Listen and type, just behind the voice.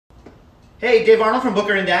Hey, Dave Arnold from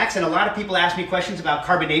Booker and Dax, and a lot of people ask me questions about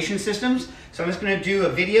carbonation systems. So I'm just going to do a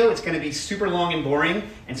video. It's going to be super long and boring,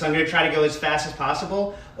 and so I'm going to try to go as fast as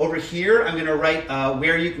possible. Over here, I'm going to write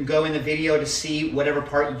where you can go in the video to see whatever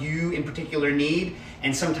part you in particular need.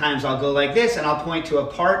 And sometimes I'll go like this, and I'll point to a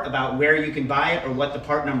part about where you can buy it or what the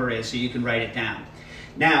part number is so you can write it down.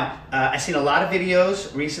 Now, I've seen a lot of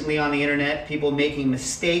videos recently on the internet, people making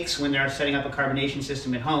mistakes when they're setting up a carbonation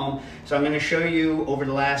system at home. So I'm going to show you over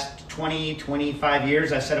the last 20, 25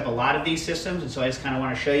 years, I've set up a lot of these systems, and so I just kind of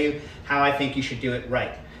want to show you how I think you should do it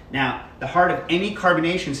right. Now, the heart of any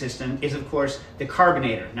carbonation system is, of course, the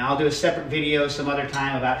carbonator. Now, I'll do a separate video some other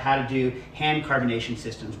time about how to do hand carbonation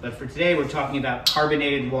systems, but for today, we're talking about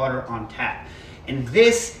carbonated water on tap. And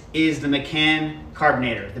this is the McCann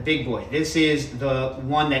carbonator, the big boy. This is the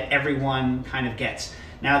one that everyone kind of gets.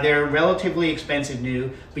 Now, they're relatively expensive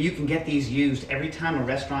new, but you can get these used every time a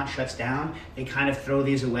restaurant shuts down. They kind of throw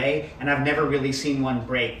these away, and I've never really seen one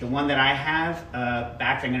break. The one that I have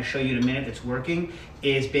back, I'm going to show you in a minute, that's working,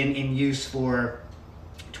 has been in use for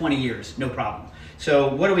 20 years, no problem.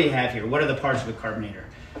 So what do we have here? What are the parts of a carbonator?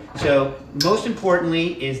 So most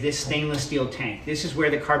importantly is this stainless steel tank. This is where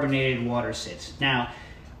the carbonated water sits. Now,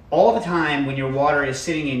 all the time when your water is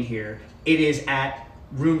sitting in here, it is at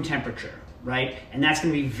room temperature, right? And that's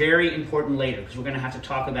going to be very important later because we're going to have to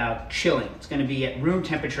talk about chilling. It's going to be at room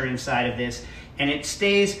temperature inside of this, and it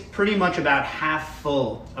stays pretty much about half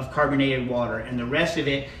full of carbonated water, and the rest of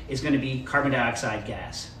it is going to be carbon dioxide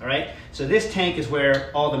gas, all right? So this tank is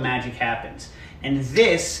where all the magic happens. And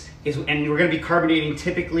this is, and we're going to be carbonating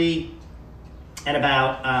typically at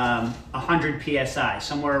about 100 psi,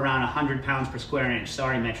 somewhere around 100 pounds per square inch.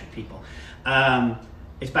 Sorry, metric people.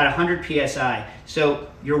 It's about 100 psi. So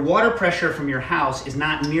your water pressure from your house is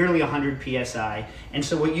not nearly 100 psi. And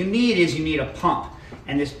so what you need is you need a pump.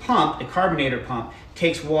 And this pump, the carbonator pump,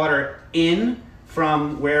 takes water in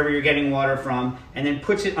from wherever you're getting water from and then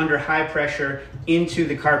puts it under high pressure into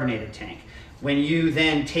the carbonator tank. When you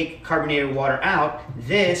then take carbonated water out,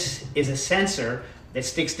 this is a sensor that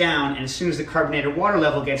sticks down, and as soon as the carbonated water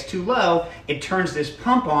level gets too low, it turns this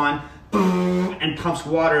pump on, boom, and pumps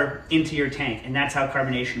water into your tank, and that's how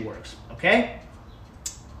carbonation works, okay?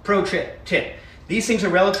 Pro tip, these things are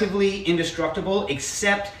relatively indestructible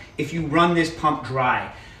except if you run this pump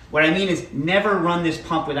dry. What I mean is never run this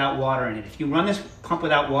pump without water in it. If you run this pump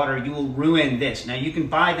without water, you will ruin this. Now you can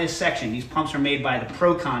buy this section. These pumps are made by the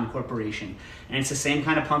Procon Corporation, and it's the same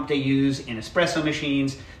kind of pump they use in espresso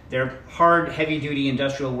machines. They're hard, heavy-duty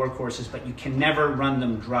industrial workhorses, but you can never run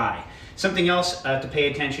them dry. Something else to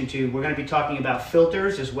pay attention to, we're going to be talking about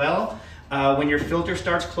filters as well. When your filter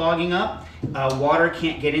starts clogging up, water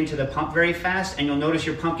can't get into the pump very fast, and you'll notice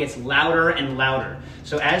your pump gets louder and louder.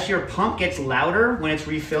 So as your pump gets louder when it's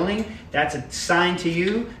refilling, that's a sign to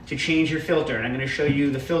you to change your filter. And I'm going to show you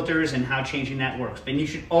the filters and how changing that works. But you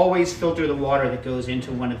should always filter the water that goes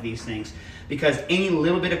into one of these things, because any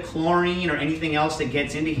little bit of chlorine or anything else that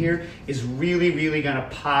gets into here is really, really going to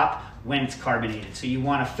pop when it's carbonated. So you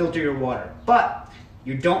want to filter your water. But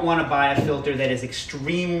you don't want to buy a filter that is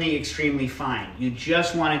extremely, extremely fine. You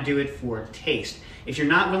just want to do it for taste. If you're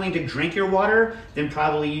not willing to drink your water, then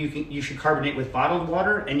probably you should carbonate with bottled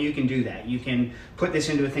water, and you can do that. You can put this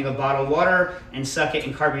into a thing of bottled water and suck it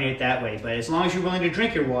and carbonate it that way. But as long as you're willing to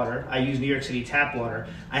drink your water, I use New York City tap water.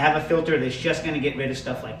 I have a filter that's just going to get rid of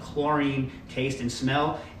stuff like chlorine, taste, and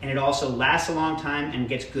smell, and it also lasts a long time and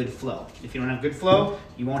gets good flow. If you don't have good flow,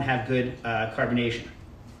 you won't have good carbonation.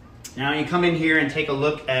 Now you come in here and take a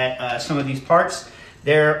look at some of these parts.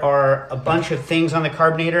 There are a bunch of things on the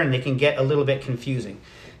carbonator, and they can get a little bit confusing.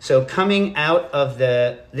 So coming out of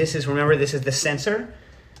remember this is the sensor.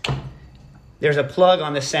 There's a plug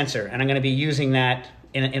on the sensor, and I'm going to be using that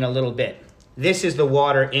in a little bit. This is the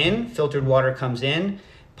water in, filtered water comes in,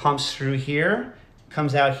 pumps through here,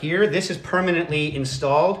 comes out here. This is permanently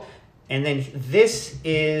installed. And then this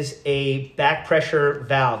is a back pressure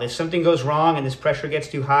valve. If something goes wrong and this pressure gets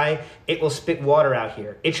too high, it will spit water out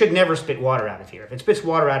here. It should never spit water out of here. If it spits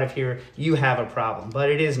water out of here, you have a problem. But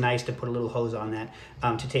it is nice to put a little hose on that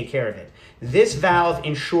to take care of it. This valve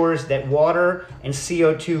ensures that water and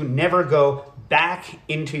CO2 never go back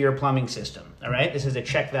into your plumbing system, all right? This is a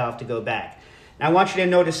check valve to go back. Now I want you to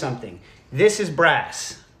notice something. This is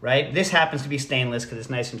brass. Right? This happens to be stainless because it's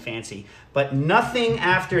nice and fancy, but nothing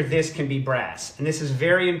after this can be brass. And this is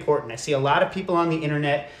very important. I see a lot of people on the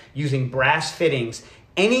internet using brass fittings.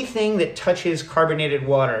 Anything that touches carbonated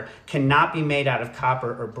water cannot be made out of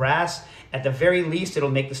copper or brass. At the very least, it'll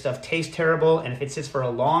make the stuff taste terrible. And if it sits for a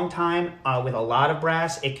long time with a lot of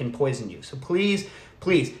brass, it can poison you. So please,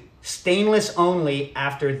 please, stainless only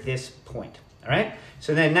after this point. All right?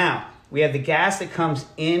 So then now, We have the gas that comes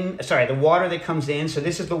in, sorry, the water that comes in. So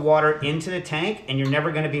this is the water into the tank, and you're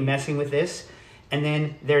never going to be messing with this. And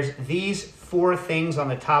then there's these 4 things on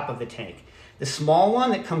the top of the tank. The small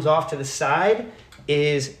one that comes off to the side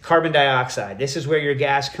is carbon dioxide. This is where your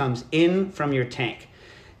gas comes in from your tank.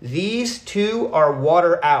 These 2 are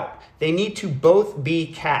water out. They need to both be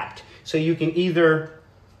capped. So you can either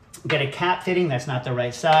get a cap fitting that's not the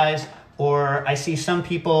right size, or I see some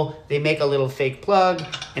people, they make a little fake plug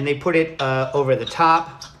and they put it over the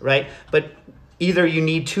top, right? But either you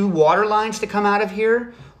need 2 water lines to come out of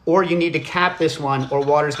here, or you need to cap this one, or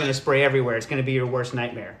water's gonna spray everywhere. It's gonna be your worst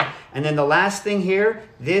nightmare. And then the last thing here,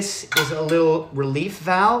 this is a little relief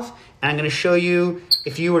valve. And I'm gonna show you,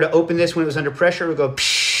 if you were to open this when it was under pressure, it would go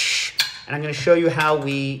pshh. And I'm gonna show you how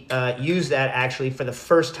we use that actually for the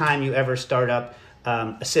first time you ever start up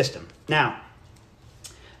a system. Now,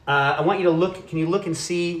 I want you to look, can you look and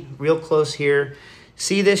see real close here?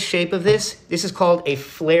 See this shape of this? This is called a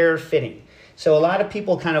flare fitting. So a lot of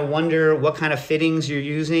people kind of wonder what kind of fittings you're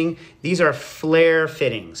using. These are flare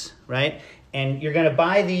fittings, right? And you're gonna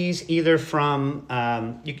buy these either from,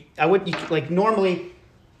 normally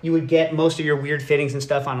you would get most of your weird fittings and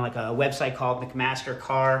stuff on like a website called McMaster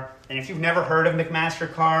Car. And if you've never heard of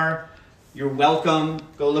McMaster Car, you're welcome.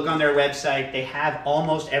 Go look on their website. They have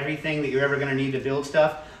almost everything that you're ever gonna need to build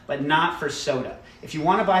stuff, but not for soda. If you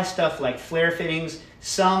wanna buy stuff like flare fittings,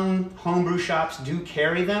 some homebrew shops do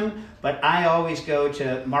carry them, but I always go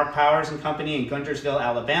to Mark Powers and Company in Guntersville,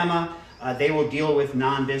 Alabama. They will deal with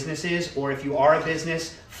non-businesses, or if you are a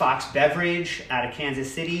business, Fox Beverage out of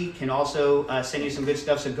Kansas City can also send you some good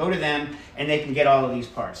stuff, so go to them and they can get all of these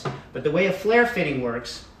parts. But the way a flare fitting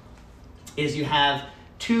works is you have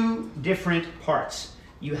 2 different parts.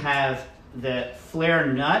 You have the flare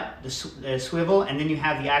nut, the swivel, and then you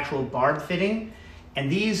have the actual barb fitting. And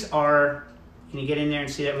these are, can you get in there and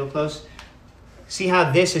see that real close? See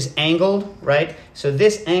how this is angled, right? So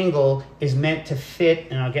this angle is meant to fit,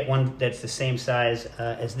 and I'll get one that's the same size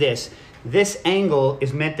as this. This angle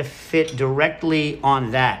is meant to fit directly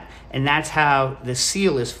on that, and that's how the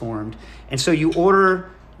seal is formed. And so you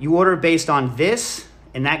order based on this,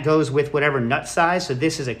 and that goes with whatever nut size. So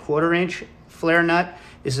this is a 1/4 inch flare nut.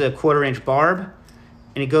 This is a 1/4 inch barb,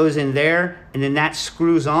 and it goes in there, and then that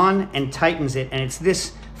screws on and tightens it, and it's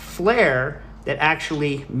this flare that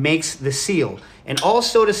actually makes the seal. And all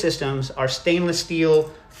soda systems are stainless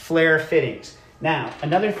steel flare fittings. Now,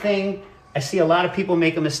 another thing I see a lot of people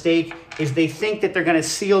make a mistake is they think that they're gonna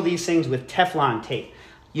seal these things with Teflon tape.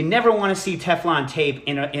 You never wanna see Teflon tape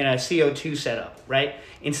in a CO2 setup, right?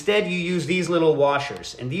 Instead, you use these little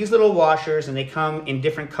washers. And these little washers, and they come in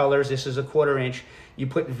different colors. This is a 1/4 inch. You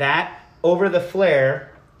put that over the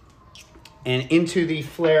flare and into the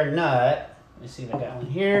flare nut. Let me see if I got one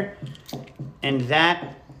here. And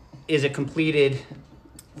that is a completed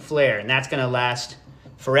flare, and that's gonna last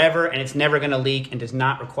forever, and it's never gonna leak and does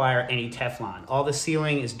not require any Teflon. All the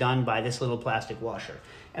sealing is done by this little plastic washer.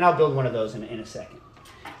 And I'll build one of those in a second.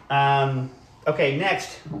 Okay,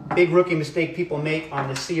 next, big rookie mistake people make on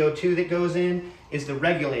the CO2 that goes in is the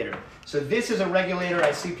regulator. So this is a regulator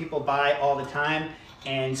I see people buy all the time,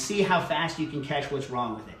 and see how fast you can catch what's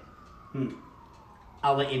wrong with it.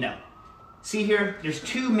 I'll let you know. See here, there's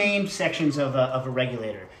 2 main sections of a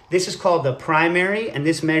regulator. This is called the primary, and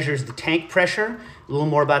this measures the tank pressure. A little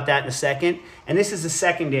more about that in a second. And this is the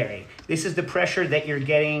secondary. This is the pressure that you're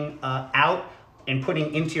getting out and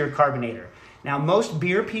putting into your carbonator. Now, most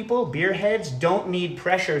beer people, beer heads, don't need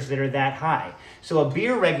pressures that are that high. So a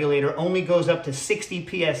beer regulator only goes up to 60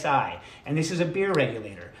 PSI, and this is a beer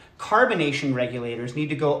regulator. Carbonation regulators need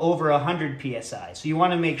to go over 100 PSI. So you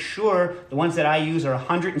want to make sure the ones that I use are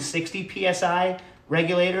 160 PSI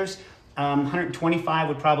regulators. 125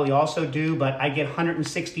 would probably also do, but I get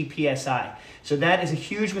 160 PSI. So that is a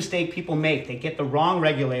huge mistake people make. They get the wrong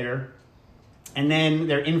regulator, and then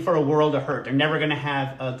they're in for a world of hurt. They're never going to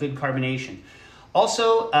have a good carbonation.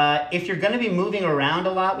 Also, if you're going to be moving around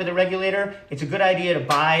a lot with a regulator, it's a good idea to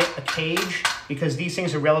buy a cage, because these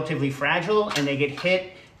things are relatively fragile and they get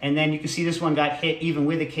hit. And then you can see this one got hit even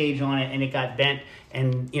with a cage on it, and it got bent,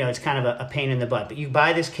 and it's kind of a pain in the butt. But you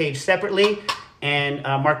buy this cage separately, and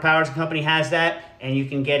Mark Powers and Company has that, and you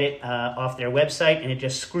can get it off their website, and it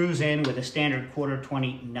just screws in with a standard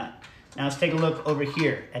 1/4-20 nut. Now let's take a look over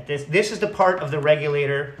here at this. This is the part of the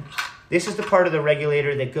regulator. This is the part of the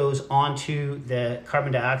regulator that goes onto the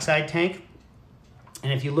carbon dioxide tank.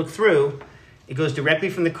 And if you look through, it goes directly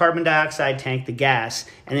from the carbon dioxide tank, the gas,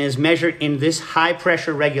 and then is measured in this high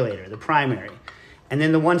pressure regulator, the primary. And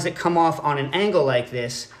then the ones that come off on an angle like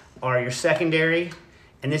this are your secondary,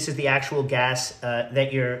 and this is the actual gas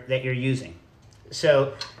that you're using.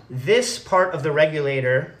 So this part of the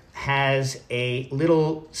regulator has a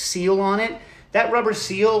little seal on it. That rubber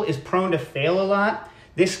seal is prone to fail a lot.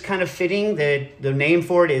 This kind of fitting, the name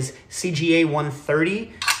for it is CGA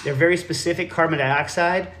 130. They're very specific, carbon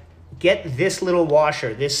dioxide. Get this little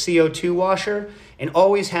washer, this CO2 washer, and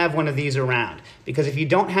always have one of these around. Because if you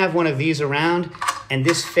don't have one of these around and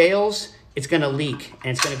this fails, it's gonna leak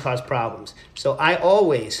and it's gonna cause problems. So I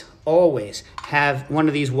always have one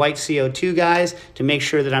of these white CO2 guys to make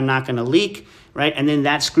sure that I'm not gonna leak, right? And then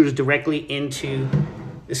that screws directly into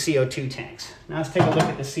the CO2 tanks. Now let's take a look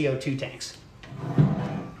at the CO2 tanks.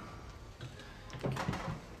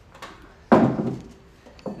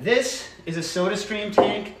 This is a SodaStream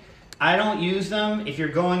tank. I don't use them. If you're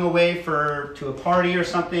going away to a party or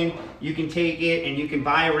something, you can take it and you can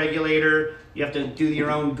buy a regulator. You have to do your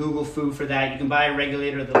own Google foo for that. You can buy a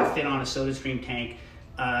regulator that'll fit on a SodaStream tank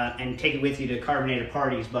and take it with you to Carbonator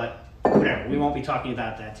parties, but whatever, we won't be talking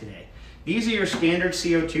about that today. These are your standard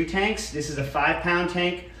CO2 tanks. This is a 5-pound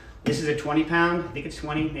tank. This is a 20-pound. I think it's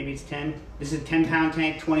 20, maybe it's 10. This is a 10-pound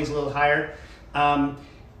tank. 20 is a little higher.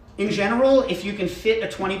 In general, if you can fit a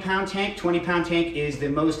 20-pound tank, 20-pound tank is the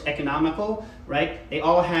most economical, right? They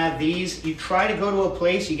all have these. You try to go to a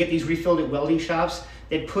place, you get these refilled at welding shops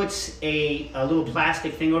that puts a little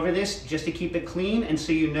plastic thing over this just to keep it clean, and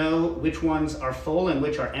so you know which ones are full and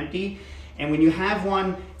which are empty. And when you have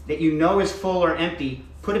one that you know is full or empty,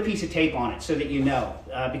 put a piece of tape on it so that you know,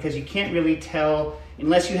 because you can't really tell,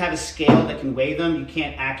 unless you have a scale that can weigh them, you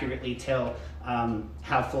can't accurately tell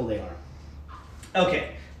how full they are.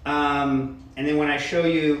 Okay. And then when I show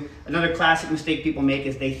you, another classic mistake people make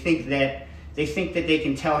is they think that they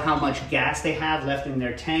can tell how much gas they have left in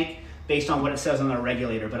their tank based on what it says on their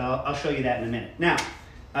regulator, but I'll show you that in a minute. Now,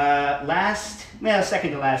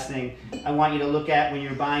 second to last thing I want you to look at when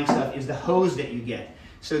you're buying stuff is the hose that you get.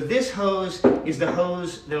 So this hose is the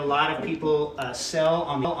hose that a lot of people sell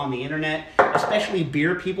on the internet, especially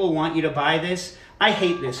beer people want you to buy this. I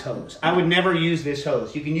hate this hose. I would never use this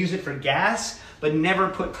hose. You can use it for gas, but never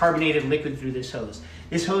put carbonated liquid through this hose.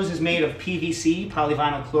 This hose is made of PVC,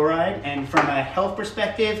 polyvinyl chloride, and from a health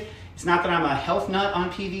perspective, it's not that I'm a health nut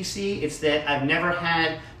on PVC, it's that I've never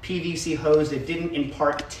had PVC hose that didn't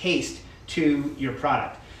impart taste to your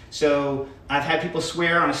product. So I've had people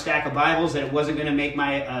swear on a stack of Bibles that it wasn't gonna make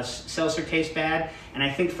my seltzer taste bad, and I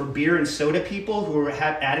think for beer and soda people who are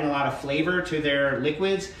adding a lot of flavor to their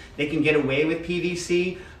liquids, they can get away with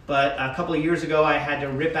PVC. But a couple of years ago, I had to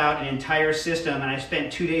rip out an entire system, and I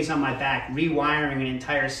spent 2 days on my back rewiring an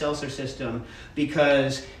entire seltzer system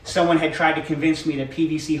because someone had tried to convince me that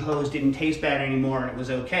PVC hose didn't taste bad anymore and it was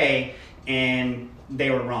okay, and they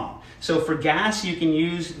were wrong. So for gas, you can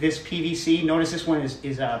use this PVC. Notice this one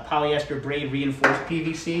is a polyester braid reinforced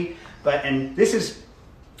PVC, and this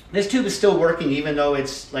tube is still working even though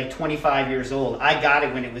it's like 25 years old. I got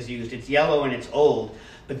it when it was used. It's yellow and it's old.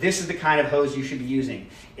 But this is the kind of hose you should be using.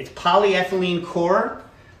 It's polyethylene core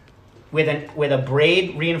with a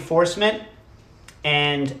braid reinforcement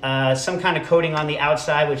and some kind of coating on the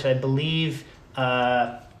outside, which I believe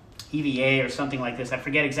EVA or something like this. I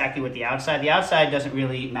forget exactly what the outside doesn't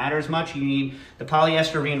really matter as much. You need the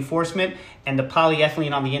polyester reinforcement and the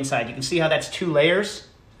polyethylene on the inside. You can see how that's 2 layers.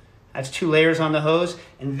 That's 2 layers on the hose.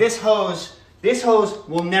 And this hose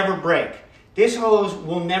will never break. This hose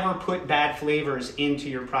will never put bad flavors into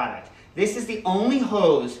your product. This is the only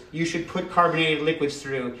hose you should put carbonated liquids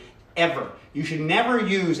through ever. You should never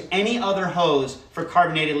use any other hose for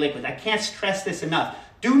carbonated liquids. I can't stress this enough.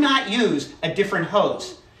 Do not use a different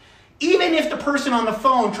hose. Even if the person on the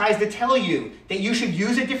phone tries to tell you that you should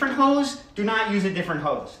use a different hose, do not use a different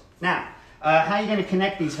hose. Now, how are you going to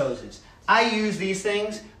connect these hoses? I use these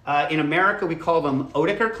things. In America, we call them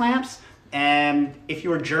Oetiker clamps. And if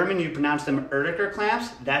you're German, you pronounce them Oetiker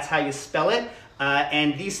clamps. That's how you spell it.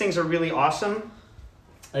 And these things are really awesome.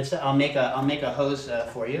 I'll make a hose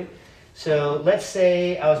for you. So let's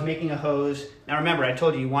say I was making a hose. Now remember, I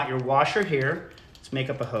told you want your washer here. Let's make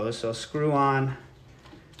up a hose. So screw on.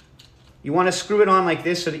 You want to screw it on like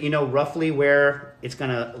this so that you know roughly where it's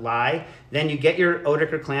going to lie. Then you get your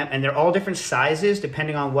Oetiker clamp, and they're all different sizes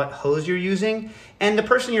depending on what hose you're using. And the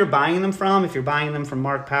person you're buying them from, if you're buying them from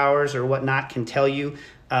Mark Powers or whatnot, can tell you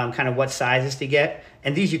kind of what sizes to get.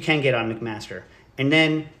 And these you can get on McMaster. And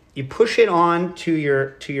then you push it on to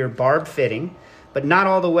your barb fitting, but not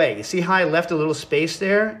all the way. You see how I left a little space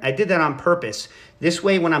there? I did that on purpose. This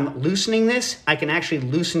way, when I'm loosening this, I can actually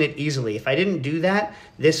loosen it easily. If I didn't do that,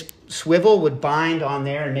 this swivel would bind on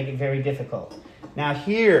there and make it very difficult. Now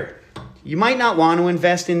here, you might not want to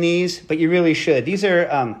invest in these, but you really should. These are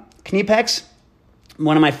Kniepex,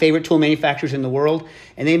 one of my favorite tool manufacturers in the world,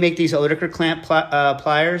 and they make these Oetiker clamp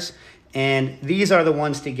pliers, and these are the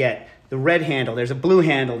ones to get. The red handle, there's a blue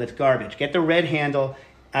handle that's garbage. Get the red handle.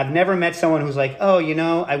 I've never met someone who's like, oh, you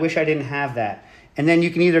know, I wish I didn't have that. And then you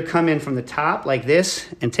can either come in from the top like this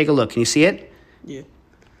and take a look. Can you see it? Yeah.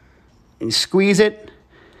 And you squeeze it,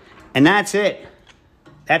 and that's it.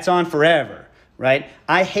 That's on forever, right?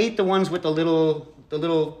 I hate the ones with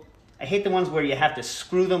I hate the ones where you have to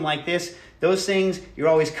screw them like this. Those things, you're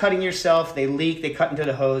always cutting yourself. They leak, they cut into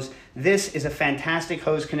the hose. This is a fantastic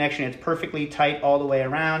hose connection. It's perfectly tight all the way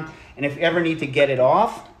around. And if you ever need to get it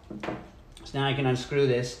off, so now I can unscrew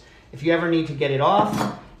this. If you ever need to get it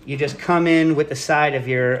off, you just come in with the side of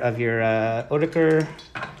your Oetiker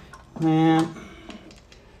clamp.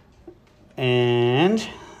 And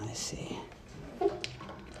let's see.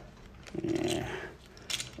 Yeah.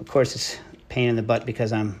 Of course, it's a pain in the butt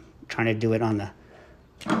because I'm trying to do it on the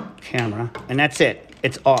camera. And that's it.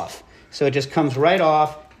 It's off. So it just comes right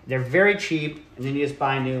off. They're very cheap. And then you just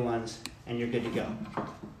buy new ones and you're good to go.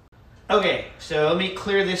 Okay, so let me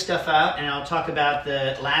clear this stuff out and I'll talk about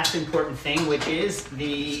the last important thing, which is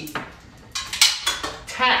the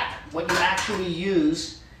tap, what you actually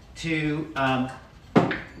use to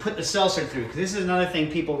put the seltzer through. Because this is another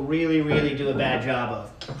thing people really do a bad job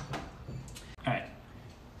of. All right,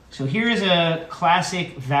 so here is a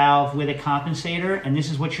classic valve with a compensator, and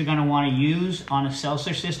this is what you're going to want to use on a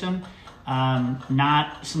seltzer system,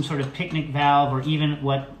 not some sort of picnic valve or even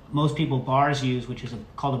what most people bars use, which is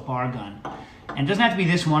called a bar gun. And it doesn't have to be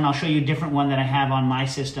this one. I'll show you a different one that I have on my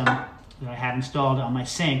system that I have installed on my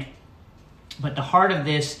sink. But the heart of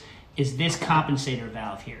this is this compensator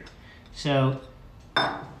valve here. So you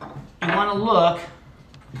want to look,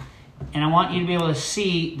 and I want you to be able to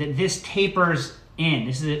see that this tapers in.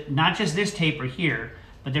 This is not just this taper here,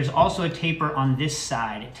 but there's also a taper on this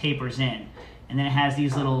side. It tapers in. And then it has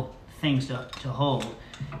these little things to hold.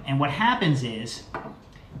 And what happens is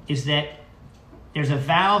that there's a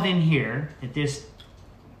valve in here that this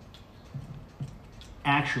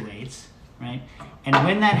actuates, right? And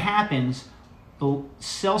when that happens, the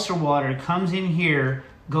seltzer water comes in here,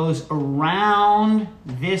 goes around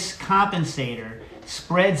this compensator,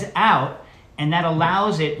 spreads out, and that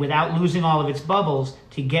allows it, without losing all of its bubbles,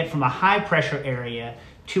 to get from a high pressure area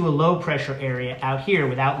to a low pressure area out here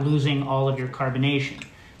without losing all of your carbonation.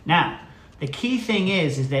 Now, the key thing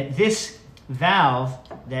is that this valve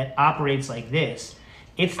that operates like this,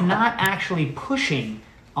 it's not actually pushing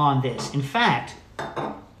on this. In fact,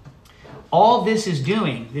 all this is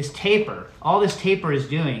doing, all this taper is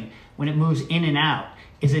doing when it moves in and out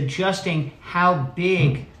is adjusting how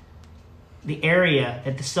big the area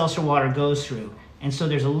that the seltzer water goes through. And so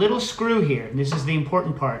there's a little screw here, and this is the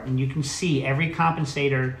important part, and you can see every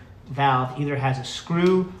compensator valve either has a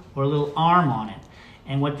screw or a little arm on it.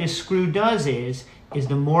 And what this screw does is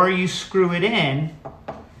the more you screw it in,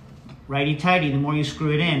 righty-tighty, the more you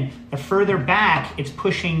screw it in, the further back it's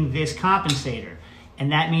pushing this compensator.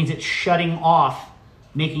 And that means it's shutting off,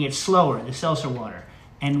 making it slower, the seltzer water.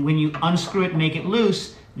 And when you unscrew it and make it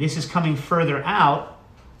loose, this is coming further out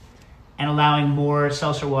and allowing more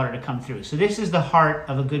seltzer water to come through. So this is the heart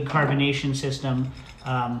of a good carbonation system.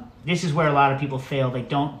 This is where a lot of people fail. They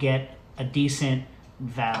don't get a decent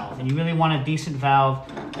valve. And you really want a decent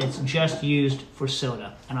valve that's just used for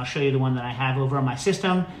soda. And I'll show you the one that I have over on my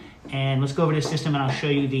system. And let's go over to the system and I'll show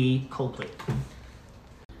you the cold plate.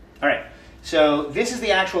 All right. So this is the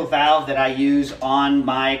actual valve that I use on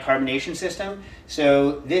my carbonation system.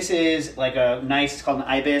 So this is like a nice, it's called an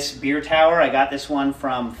Ibis beer tower. I got this one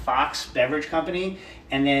from Fox Beverage Company.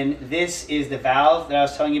 And then this is the valve that I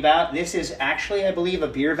was telling you about. This is actually, I believe, a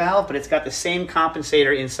beer valve, but it's got the same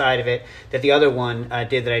compensator inside of it that the other one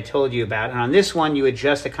did that I told you about. And on this one, you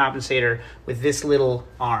adjust the compensator with this little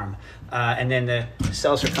arm. And then the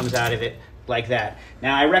seltzer comes out of it like that.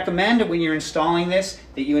 Now, I recommend when you're installing this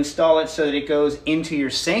that you install it so that it goes into your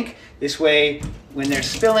sink. This way, when they're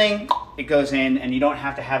spilling, it goes in and you don't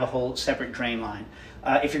have to have a whole separate drain line.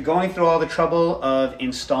 If you're going through all the trouble of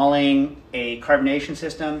installing a carbonation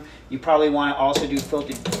system, you probably want to also do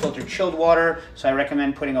filtered chilled water. So I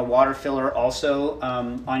recommend putting a water filler also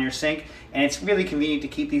on your sink. And it's really convenient to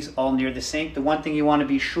keep these all near the sink. The one thing you want to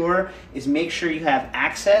be sure is make sure you have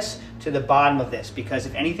access to the bottom of this, because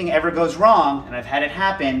if anything ever goes wrong, and I've had it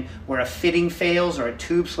happen where a fitting fails or a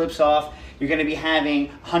tube slips off, you're going to be having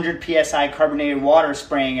 100 psi carbonated water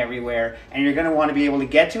spraying everywhere, and you're going to want to be able to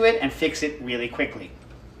get to it and fix it really quickly.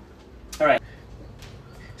 All right.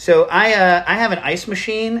 So I have an ice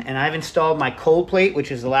machine, and I've installed my cold plate, which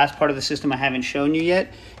is the last part of the system I haven't shown you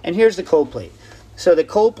yet. And here's the cold plate. So the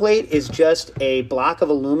cold plate is just a block of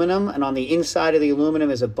aluminum, and on the inside of the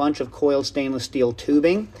aluminum is a bunch of coiled stainless steel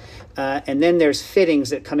tubing. And then there's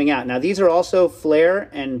fittings that are coming out. Now these are also flare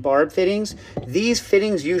and barb fittings. These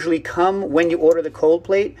fittings usually come when you order the cold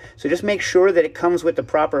plate. So just make sure that it comes with the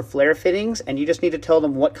proper flare fittings, and you just need to tell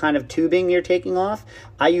them what kind of tubing you're taking off.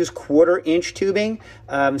 I use 1/4-inch tubing.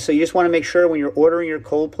 So you just want to make sure when you're ordering your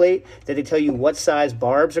cold plate that they tell you what size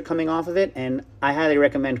barbs are coming off of it, and I highly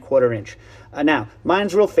recommend 1/4-inch. Now,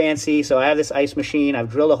 mine's real fancy, so I have this ice machine.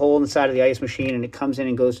 I've drilled a hole in the side of the ice machine, and it comes in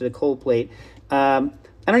and goes to the cold plate.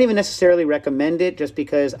 I don't even necessarily recommend it, just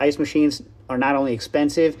because ice machines are not only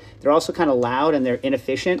expensive, they're also kind of loud and they're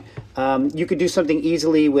inefficient. You could do something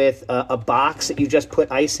easily with a box that you just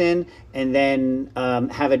put ice in, and then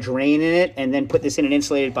have a drain in it, and then put this in an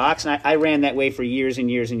insulated box. And I ran that way for years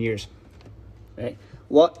and years and years. Right?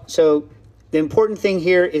 So the important thing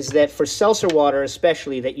here is that for seltzer water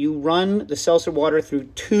especially, that you run the seltzer water through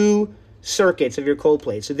 2 circuits of your cold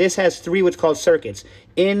plate. So this has 3 what's called circuits.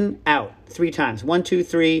 In, out, 3 times. 1, 2,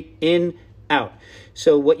 3, in, out.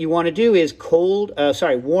 So what you want to do is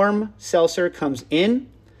warm seltzer comes in,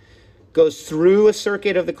 goes through a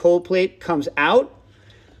circuit of the cold plate, comes out,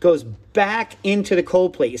 goes back into the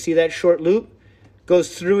cold plate. You see that short loop?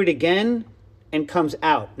 Goes through it again and comes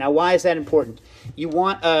out. Now, why is that important? You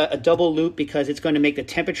want a double loop because it's going to make the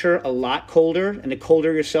temperature a lot colder, and the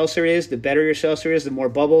colder your seltzer is, the better your seltzer is, the more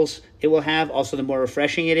bubbles it will have, also the more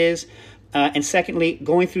refreshing it is. And secondly,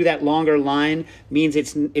 going through that longer line means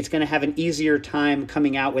it's going to have an easier time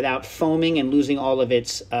coming out without foaming and losing all of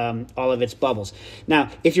its bubbles. Now,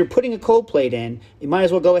 if you're putting a cold plate in, you might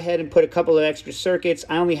as well go ahead and put a couple of extra circuits.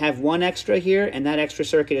 I only have 1 extra here, and that extra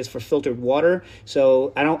circuit is for filtered water.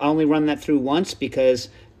 So I only run that through once because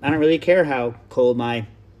I don't really care how cold my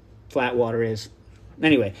flat water is.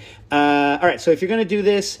 Anyway, all right, so if you're going to do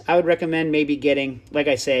this, I would recommend maybe getting, like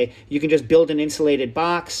I say, you can just build an insulated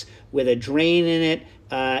box with a drain in it,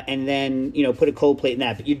 and then, put a cold plate in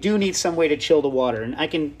that. But you do need some way to chill the water. And I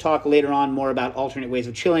can talk later on more about alternate ways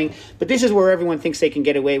of chilling, but this is where everyone thinks they can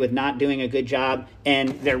get away with not doing a good job, and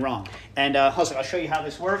they're wrong. And I'll show you how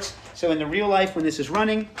this works. So in the real life, when this is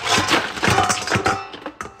running,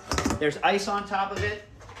 there's ice on top of it.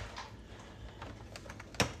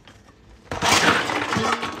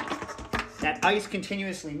 That ice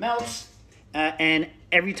continuously melts, and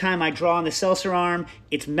every time I draw on the seltzer arm,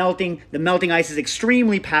 it's melting. The melting ice is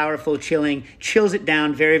extremely powerful, chills it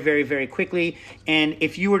down very, very, very quickly. And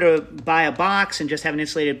if you were to buy a box and just have an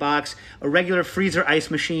insulated box, a regular freezer ice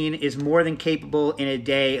machine is more than capable in a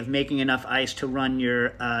day of making enough ice to run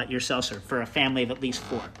your seltzer for a family of at least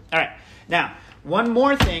 4. All right, now, one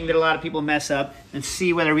more thing that a lot of people mess up, and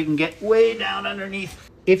see whether we can get way down underneath.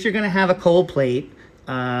 If you're gonna have a cold plate,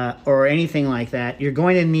 or anything like that, you're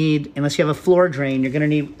going to need, unless you have a floor drain, you're going to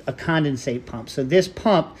need a condensate pump. So this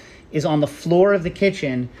pump is on the floor of the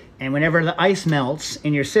kitchen, and whenever the ice melts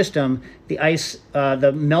in your system,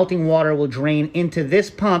 the melting water will drain into this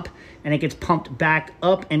pump, and it gets pumped back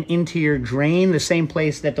up and into your drain, the same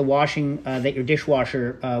place that that your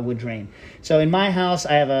dishwasher would drain. So in my house,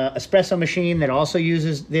 I have an espresso machine that also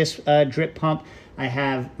uses this drip pump. I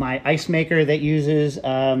have my ice maker that uses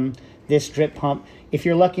this drip pump. If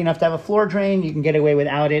you're lucky enough to have a floor drain, you can get away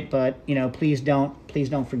without it, but please don't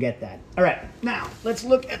forget that. All right, now let's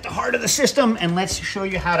look at the heart of the system, and let's show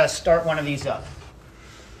you how to start one of these up.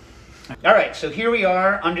 All right, so here we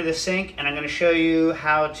are under the sink, and I'm going to show you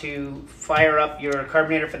how to fire up your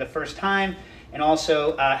carbonator for the first time, and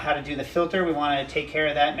also how to do the filter. We want to take care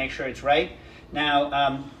of that, make sure it's right.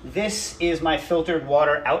 Now, this is my filtered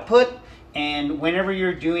water output. And whenever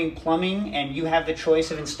you're doing plumbing and you have the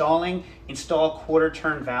choice of install 1/4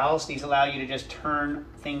 turn valves. These allow you to just turn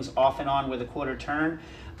things off and on with a 1/4 turn.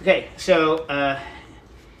 Okay, so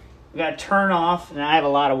we got to turn off, and I have a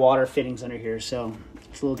lot of water fittings under here, so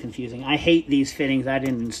it's a little confusing. I hate these fittings. I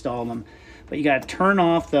didn't install them. But you got to turn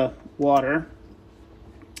off the water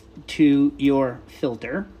to your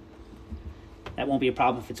filter. That won't be a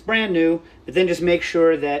problem if it's brand new, but then just make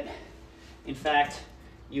sure that, in fact,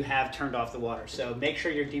 you have turned off the water. So make sure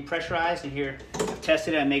you're depressurized, and here I've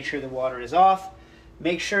tested it and make sure the water is off.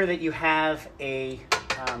 Make sure that you have a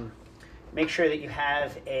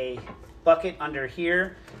bucket under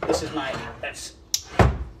here. That's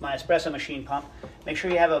my espresso machine pump. Make sure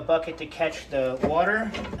you have a bucket to catch the water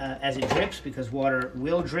as it drips, because water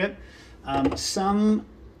will drip. Some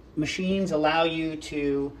machines allow you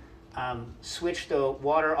to switch the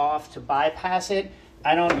water off to bypass it.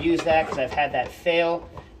 I don't use that because I've had that fail.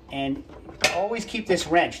 And always keep this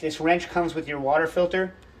wrench. This wrench comes with your water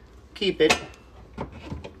filter. Keep it.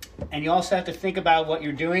 And you also have to think about what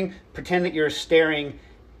you're doing. Pretend that you're staring,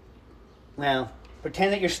 well,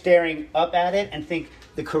 pretend that you're staring up at it and think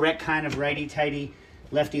the correct kind of righty-tighty,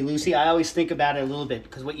 lefty-loosey. I always think about it a little bit,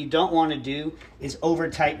 because what you don't want to do is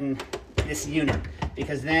over-tighten this unit,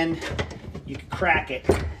 because then you can crack it,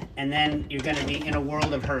 and then you're going to be in a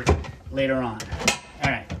world of hurt later on.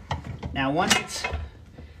 All right. Now, once it's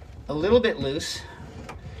a little bit loose,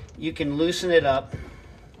 you can loosen it up,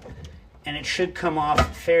 and it should come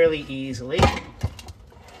off fairly easily.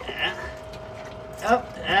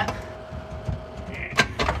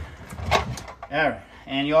 All right,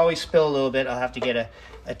 and you always spill a little bit. I'll have to get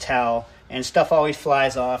a towel, and stuff always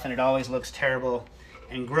flies off, and it always looks terrible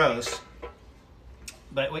and gross.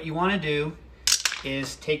 But what you want to do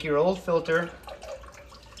is take your old filter,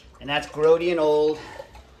 and that's grody and old,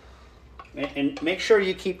 and make sure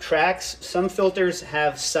you keep tracks. Some filters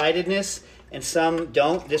have sidedness and some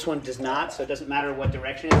don't. This one does not, so it doesn't matter what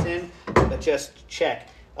direction it's in, but just check.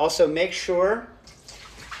 Also, make sure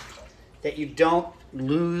that you don't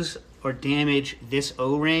lose or damage this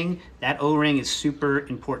O-ring. That O-ring is super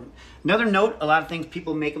important. Another note, a lot of things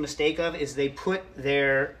people make a mistake of is they put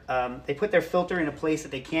their filter in a place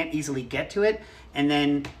that they can't easily get to it, and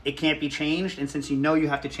then it can't be changed. And since you know you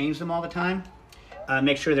have to change them all the time,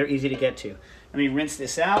 make sure they're easy to get to. Let me rinse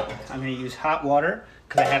this out. I'm going to use hot water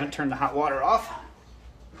because I haven't turned the hot water off.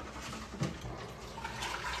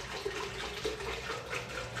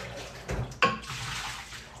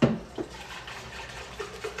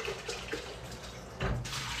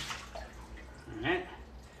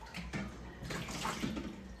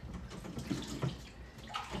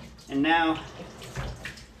 And now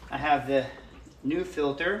I have the new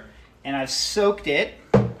filter, and I've soaked it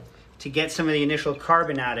to get some of the initial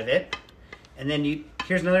carbon out of it. And then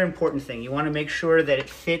here's another important thing. You want to make sure that it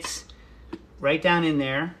fits right down in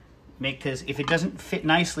there, because if it doesn't fit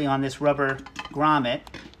nicely on this rubber grommet,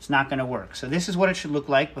 it's not going to work. So this is what it should look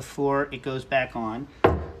like before it goes back on.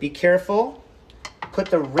 Be careful. Put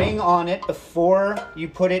the ring on it before you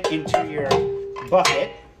put it into your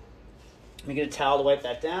bucket. Let me get a towel to wipe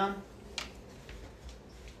that down.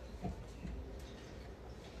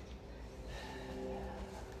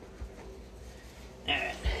 All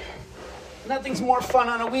right. Nothing's more fun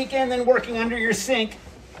on a weekend than working under your sink.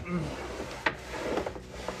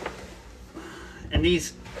 And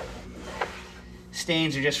these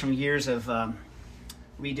stains are just from years of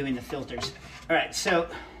redoing the filters. All right, so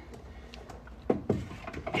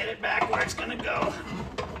get it back where it's gonna go.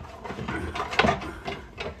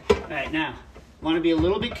 All right, now, want to be a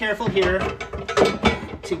little bit careful here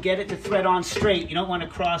to get it to thread on straight. You don't want to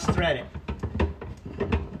cross thread it.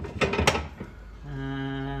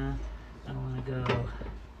 I want to go,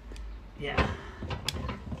 yeah.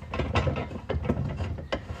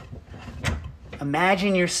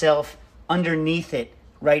 Imagine yourself underneath it,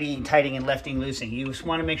 righting, tightening, and lefting, loosing. You just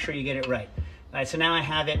want to make sure you get it right. All right, so now I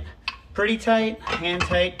have it pretty tight, hand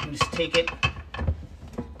tight, and just take it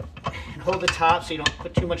and hold the top so you don't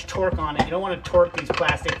put too much torque on it. You don't want to torque these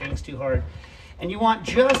plastic things too hard. And you want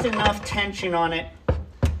just enough tension on it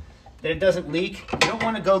that it doesn't leak. You don't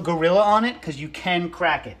want to go gorilla on it because you can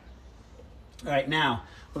crack it. All right, now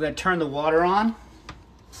we're going to turn the water on.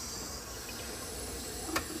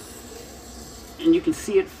 And you can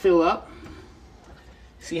see it fill up.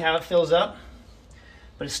 See how it fills up?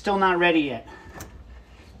 But it's still not ready yet.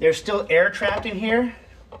 There's still air trapped in here.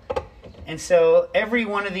 And so every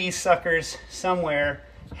one of these suckers somewhere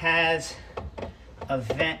has a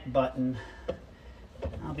vent button.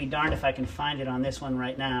 I'll be darned if I can find it on this one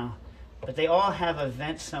right now. But they all have a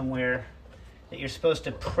vent somewhere that you're supposed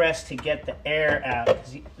to press to get the air out.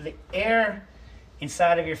 'Cause the air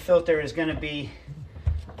inside of your filter is going to be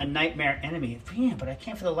a nightmare enemy. Yeah, but I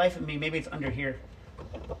can't for the life of me. Maybe it's under here.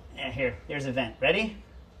 Yeah, here. There's a vent. Ready?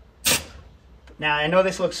 Now, I know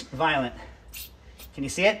this looks violent. Can you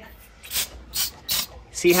see it?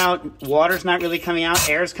 See how water's not really coming out,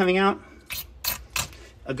 air's coming out?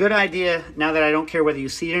 A good idea, now that I don't care whether you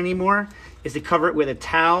see it anymore, is to cover it with a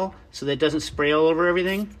towel so that it doesn't spray all over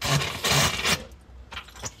everything.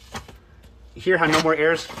 You hear how no more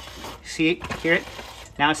air's, see it, hear it?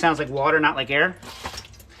 Now it sounds like water, not like air.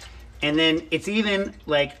 And then it's even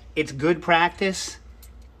like, it's good practice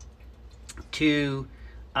to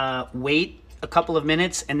wait a couple of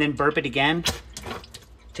minutes and then burp it again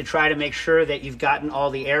to try to make sure that you've gotten all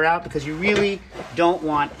the air out, because you really don't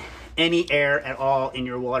want any air at all in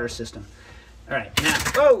your water system. All right, now,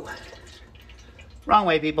 oh, wrong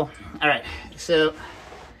way, people. All right, so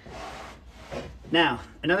now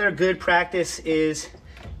another good practice is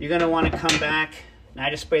you're gonna wanna come back. Now I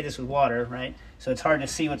just sprayed this with water, right? So it's hard to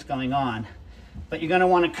see what's going on. but you're going to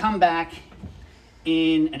want to come back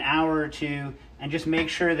in an hour or two and just make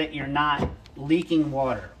sure that you're not leaking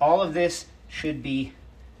water. All of this should be,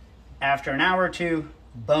 after an hour or two,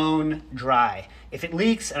 bone dry. If it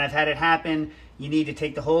leaks, and I've had it happen, you need to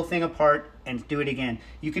take the whole thing apart and do it again.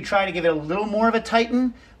 You could try to give it a little more of a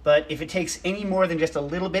tighten, but if it takes any more than just a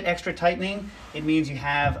little bit extra tightening, it means you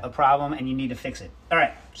have a problem and you need to fix it. All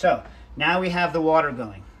right, so now we have the water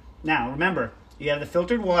going. Now remember, you have the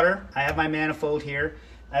filtered water. I have my manifold here.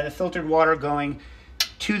 I have the filtered water going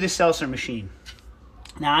to the Seltzer machine.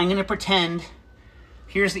 Now I'm going to pretend.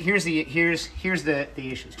 Here's the issue.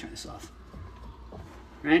 Let's turn this off.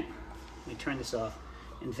 Right? Let me turn this off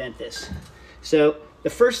and vent this. So the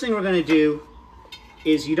first thing we're going to do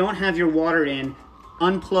is, you don't have your water in,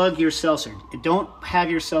 unplug your Seltzer. Don't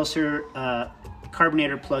have your Seltzer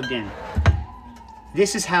carbonator plugged in.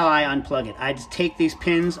 This is how I unplug it. I just take these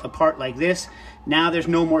pins apart like this. Now there's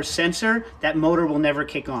no more sensor. That motor will never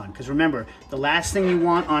kick on. Because remember, the last thing you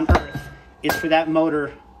want on earth is for that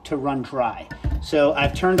motor to run dry. So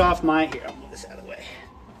I've turned off my, here, I'll move this out of the way.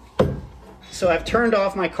 So I've turned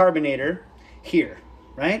off my carbonator here,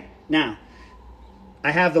 right? Now, I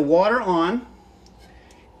have the water on,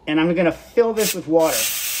 and I'm gonna fill this with water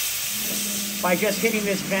by just hitting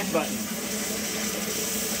this vent button.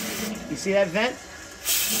 You see that vent?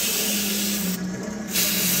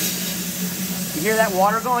 You hear that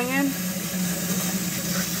water going in?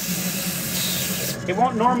 It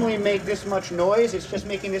won't normally make this much noise. It's just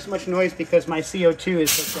making this much noise because my CO2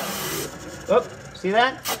 is hooked up. Oh, see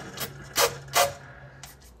that?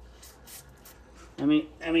 Run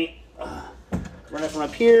it from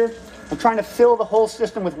up here. I'm trying to fill the whole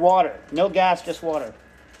system with water. No gas, just water.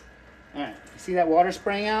 All right, see that water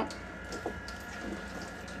spraying out?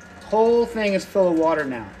 The whole thing is full of water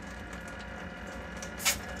now.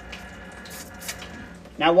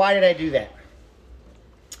 Now, why did I do that?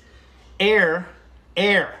 Air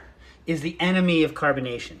is the enemy of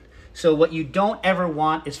carbonation. So what you don't ever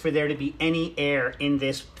want is for there to be any air in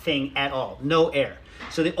this thing at all. No air.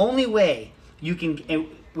 So the only way you can,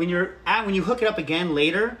 when you hook it up again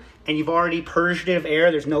later and you've already purged it of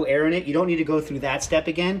air, there's no air in it, you don't need to go through that step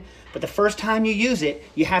again. But the first time you use it,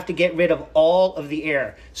 you have to get rid of all of the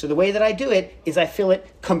air. So the way that I do it is I fill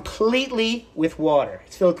it completely with water.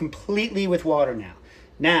 It's filled completely with water now.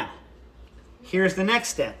 Now, here's the next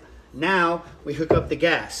step. Now we hook up the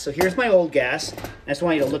gas. So here's my old gas. I just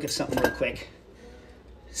want you to look at something real quick.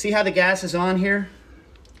 See how the gas is on here?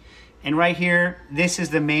 And right here, this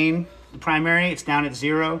is the main, the primary. It's down at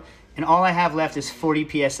 0. And all I have left is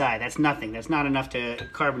 40 PSI. That's nothing. That's not enough to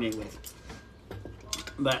carbonate with.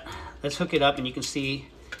 But let's hook it up and you can see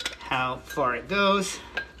how far it goes.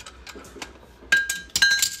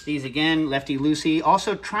 These again, lefty-loosey.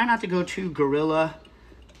 Also, try not to go too gorilla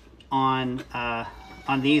on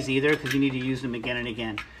these either, because you need to use them again and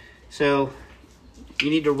again. So you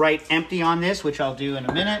need to write empty on this, which I'll do in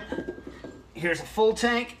a minute. Here's a full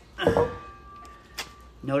tank.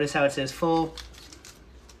 Notice how it says full.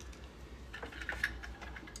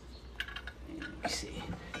 Let me see.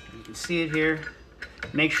 You can see it here.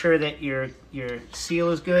 Make sure that your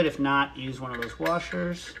seal is good. If not, use one of those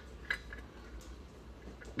washers.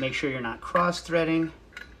 Make sure you're not cross-threading.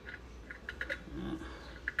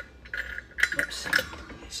 Oops.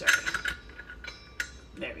 Sorry.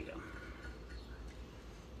 There we go.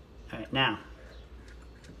 All right, now,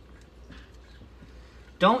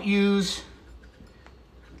 don't use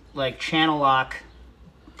like channel lock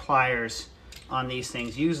pliers on these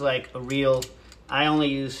things. Use like a real, I only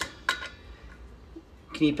use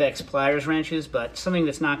Knipex pliers wrenches, but something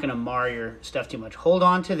that's not going to mar your stuff too much. Hold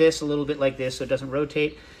on to this a little bit like this so it doesn't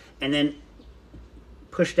rotate, and then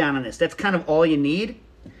push down on this. That's kind of all you need.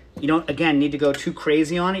 You don't, again, need to go too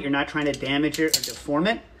crazy on it. You're not trying to damage it or deform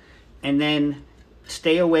it. And then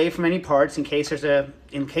stay away from any parts in case there's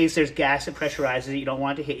gas that pressurizes it. You don't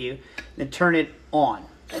want it to hit you. Then turn it on.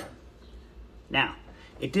 Now,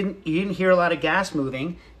 you didn't hear a lot of gas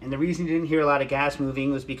moving, and the reason you didn't hear a lot of gas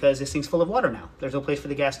moving was because this thing's full of water now. There's no place for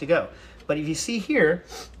the gas to go. But if you see here,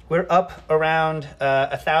 we're up around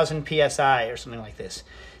 1,000 PSI or something like this.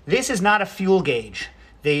 This is not a fuel gauge.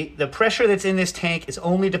 The pressure that's in this tank is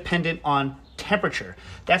only dependent on temperature.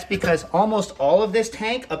 That's because almost all of this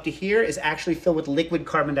tank up to here is actually filled with liquid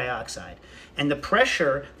carbon dioxide. And the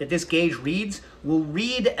pressure that this gauge reads will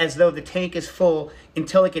read as though the tank is full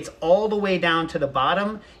until it gets all the way down to the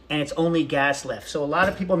bottom and it's only gas left. So a lot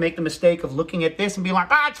of people make the mistake of looking at this and being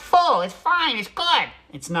like, ah, it's full, it's fine, it's good.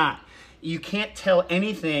 It's not. You can't tell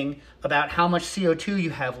anything about how much CO2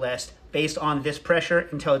 you have left based on this pressure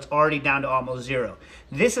until it's already down to almost 0.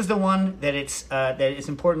 This is the one that it's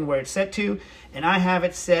important where it's set to, and I have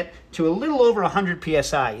it set to a little over 100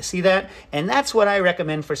 psi. You see that? And that's what I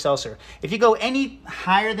recommend for seltzer. If you go any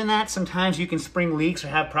higher than that, sometimes you can spring leaks or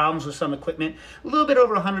have problems with some equipment. A little bit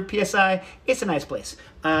over 100 psi, it's a nice place.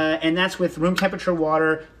 And that's with room temperature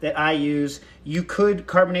water that I use. You could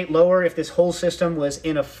carbonate lower if this whole system was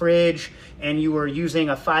in a fridge and you were using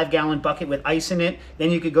a 5-gallon bucket with ice in it.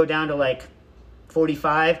 Then you could go down to like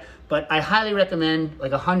 45. But I highly recommend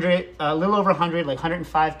like 100, a little over 100, like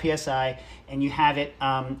 105 psi, and you have it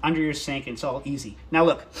under your sink, and it's all easy. Now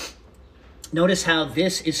look, notice how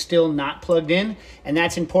this is still not plugged in, and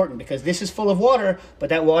that's important because this is full of water, but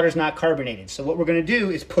that water is not carbonated. So what we're going to do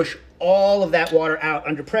is push all of that water out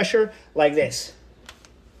under pressure like this.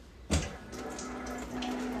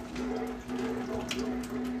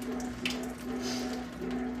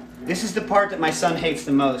 This is the part that my son hates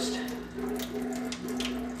the most.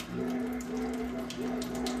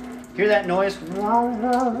 Hear that noise?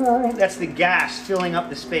 That's the gas filling up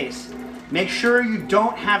the space. Make sure you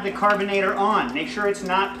don't have the carbonator on. Make sure it's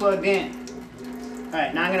not plugged in. All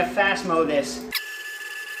right, now I'm going to fast mode this.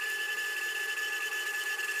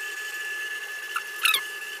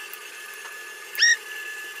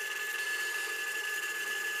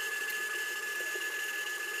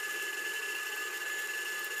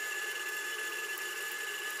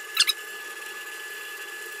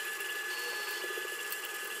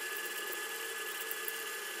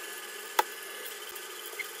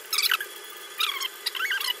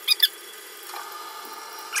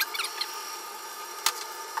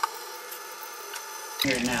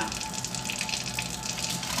 Here now.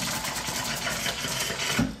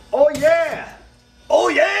 Oh yeah! Oh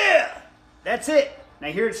yeah! That's it. Now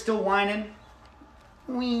hear it still whining.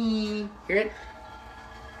 Whee! Hear it?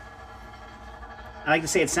 I like to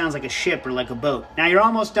say it sounds like a ship or like a boat. Now you're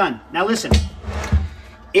almost done. Now listen.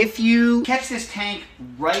 If you catch this tank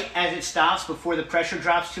right as it stops before the pressure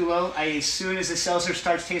drops too low, as soon as the seltzer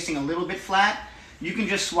starts tasting a little bit flat, you can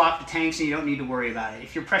just swap the tanks and you don't need to worry about it.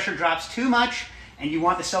 If your pressure drops too much, and you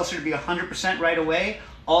want the seltzer to be 100% right away,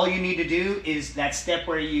 all you need to do is that step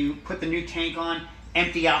where you put the new tank on,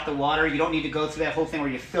 empty out the water. You don't need to go through that whole thing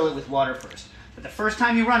where you fill it with water first. But the first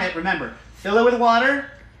time you run it, remember, fill it with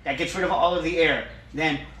water, that gets rid of all of the air.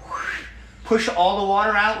 Then push all the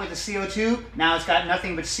water out with the CO2. Now it's got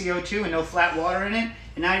nothing but CO2 and no flat water in it.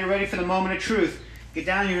 And now you're ready for the moment of truth. Get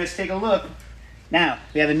down here, let's take a look. Now,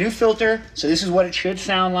 we have a new filter, so this is what it should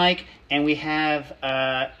sound like. And we have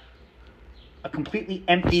a completely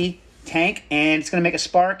empty tank, and it's going to make a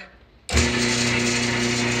spark. All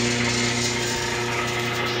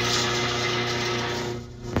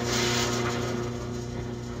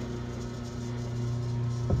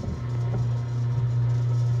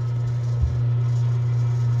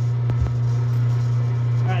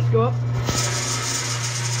right, let's go up.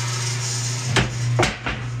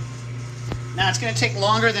 Now it's going to take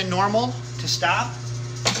longer than normal to stop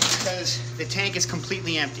because the tank is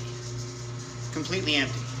completely empty. Completely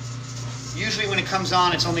empty. Usually when it comes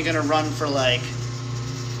on, it's only going to run for like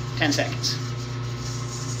 10 seconds.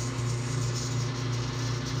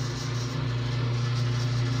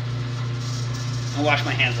 I'll wash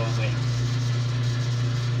my hands while I'm waiting.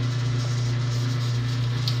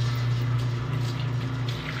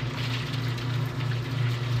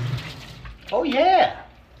 Oh yeah!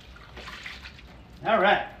 All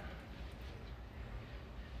right.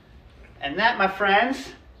 And that, my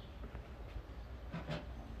friends,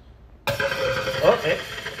 okay.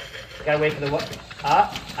 Gotta wait for the what?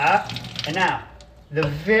 And now, the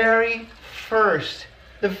very first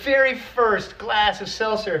glass of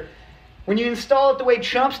seltzer. When you install it the way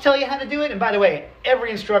chumps tell you how to do it, and by the way,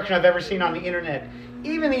 every instruction I've ever seen on the internet,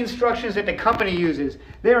 even the instructions that the company uses,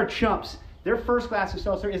 they are chumps. Their first glass of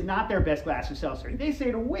seltzer is not their best glass of seltzer. They say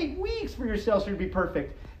to wait weeks for your seltzer to be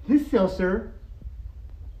perfect. This seltzer,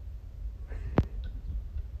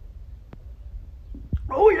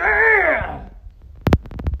 oh yeah!